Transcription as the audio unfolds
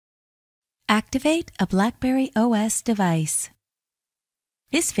Activate a BlackBerry OS device.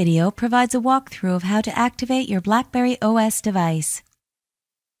 This video provides a walkthrough of how to activate your BlackBerry OS device.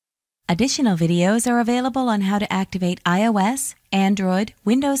 Additional videos are available on how to activate iOS, Android,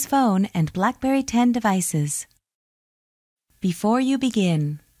 Windows Phone, and BlackBerry 10 devices. Before you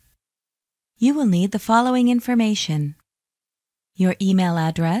begin, you will need the following information: your email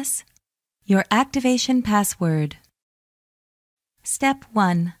address, your activation password. Step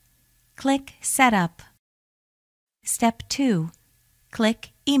 1. Click Setup. Step 2. Click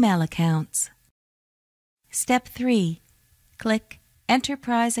Email Accounts. Step 3. Click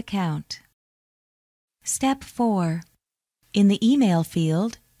Enterprise Account. Step 4. In the email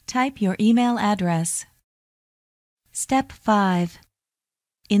field, type your email address. Step 5.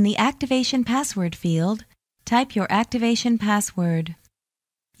 In the activation password field, type your activation password.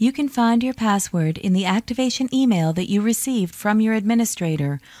 You can find your password in the activation email that you received from your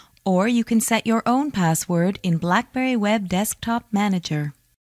administrator, or you can set your own password in BlackBerry Web Desktop Manager.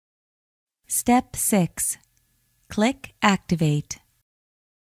 Step 6. Click Activate.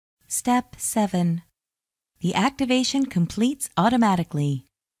 Step 7. The activation completes automatically.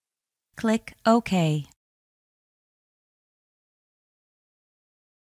 Click OK.